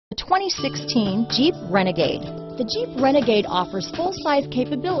2016 Jeep Renegade. The Jeep Renegade offers full-size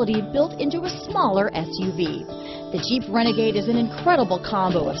capability built into a smaller SUV. The Jeep Renegade is an incredible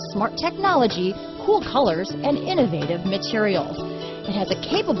combo of smart technology, cool colors, and innovative materials. It has a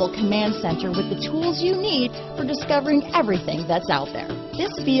capable command center with the tools you need for discovering everything that's out there.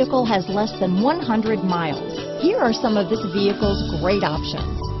 This vehicle has less than 100 miles. Here are some of this vehicle's great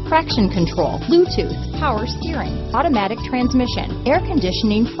options: traction control, Bluetooth, power steering, automatic transmission, air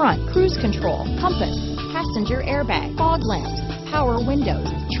conditioning front, cruise control, compass, passenger airbag, fog lamps, power windows,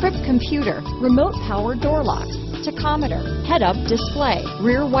 trip computer, remote power door locks, tachometer, head-up display,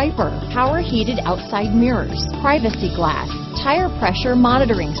 rear wiper, power heated outside mirrors, privacy glass, tire pressure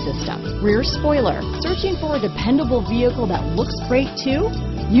monitoring system, rear spoiler. Searching for a dependable vehicle that looks great too?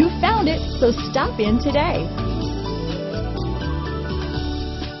 You found it, so stop in today.